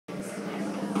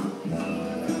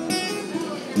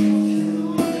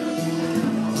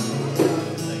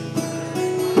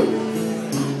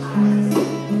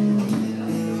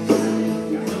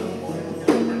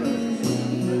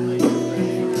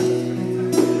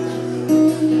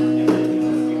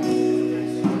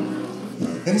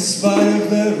spite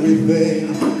of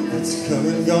everything that's come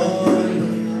and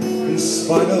gone, in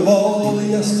spite of all the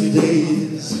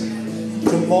yesterdays,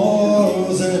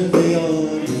 tomorrows and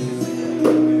beyond,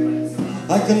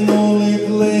 I can only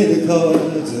play the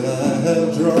cards that I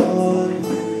have drawn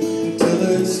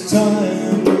until it's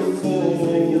time to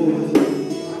fold.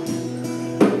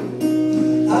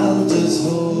 I'll just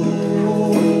hold,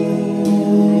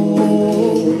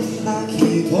 I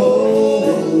keep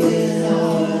holding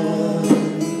on.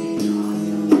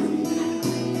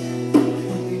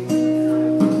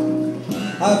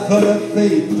 I've got a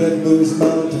faith that moves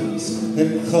mountains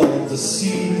and calms the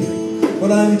sea,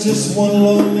 but I'm just one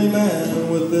lonely man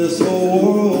with this whole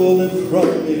world in front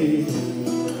of me,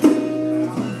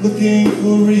 looking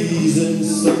for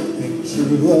reasons, something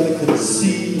true I can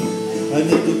see. I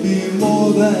need to be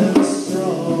more than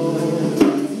strong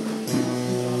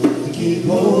to keep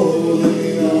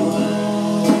holding on.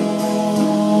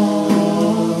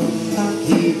 I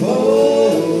keep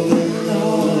holding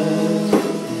on.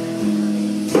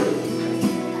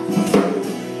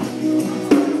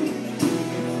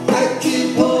 I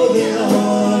keep holding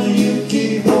on, you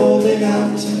keep holding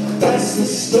out. That's the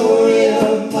story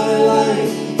of my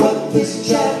life, what this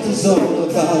chapter's all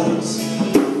about.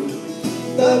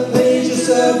 The pages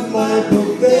of my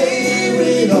book, they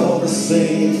read all the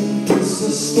same. It's a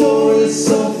story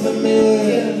so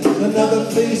familiar, another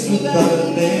face without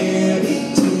a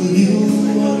name. To you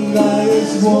and I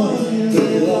is one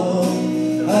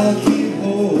belong. I keep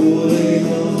holding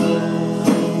on,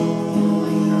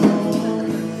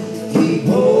 keep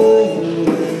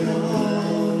holding on.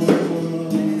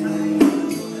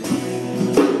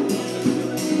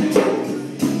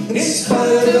 In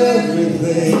spite of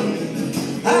everything,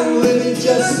 I'm living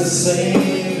just the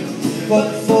same, but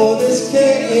for this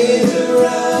cage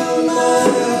around my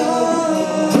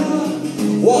heart,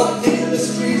 walking the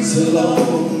streets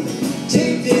alone,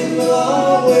 taking the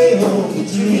long way home to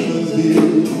dream of you.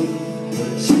 The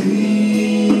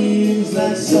dreams,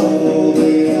 that's all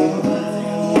they are,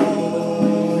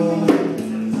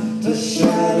 the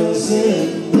shadows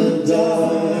in the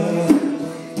dark.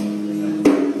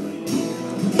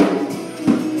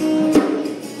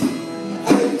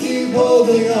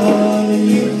 Holding on and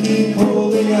you keep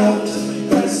holding out.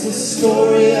 That's the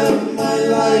story of my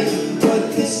life,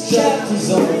 what this chapter's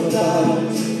all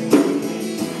about.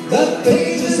 The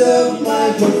pages of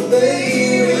my book,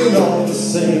 they read all the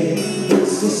same.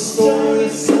 It's a story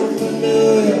so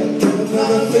familiar,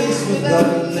 another face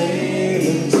without a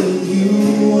name. Until you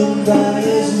and I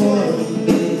is one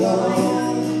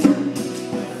belong,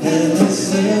 and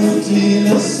this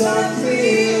emptiness I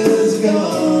feel is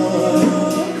gone.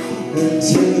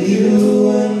 Until you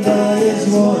and I is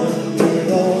one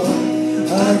belong,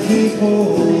 I keep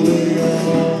holding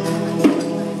on,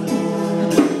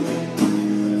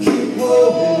 keep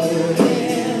holding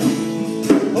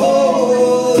on,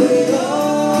 holding on.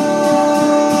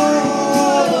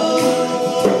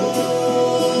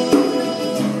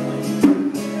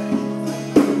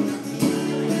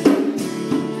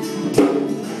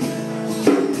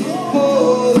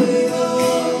 Holding on.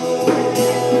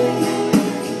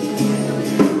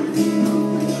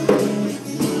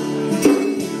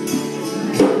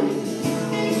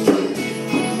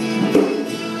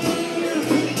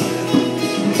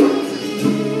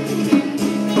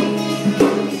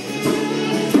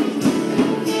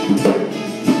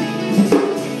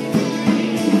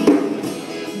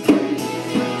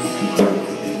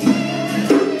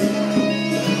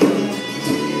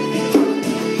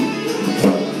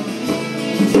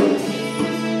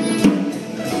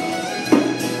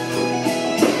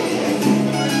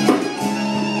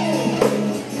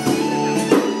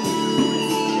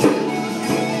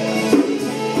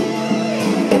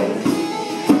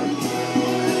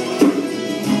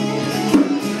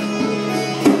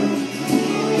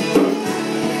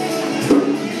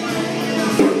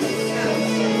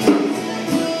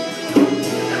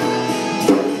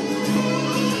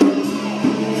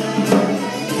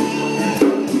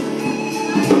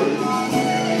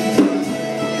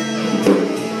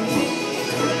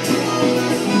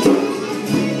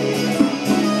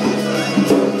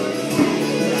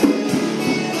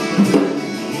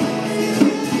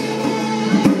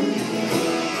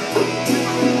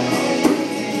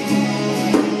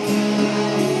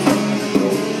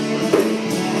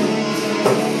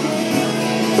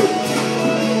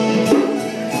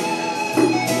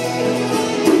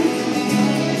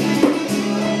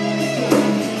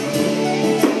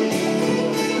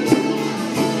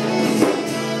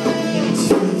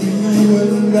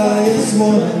 And I is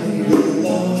one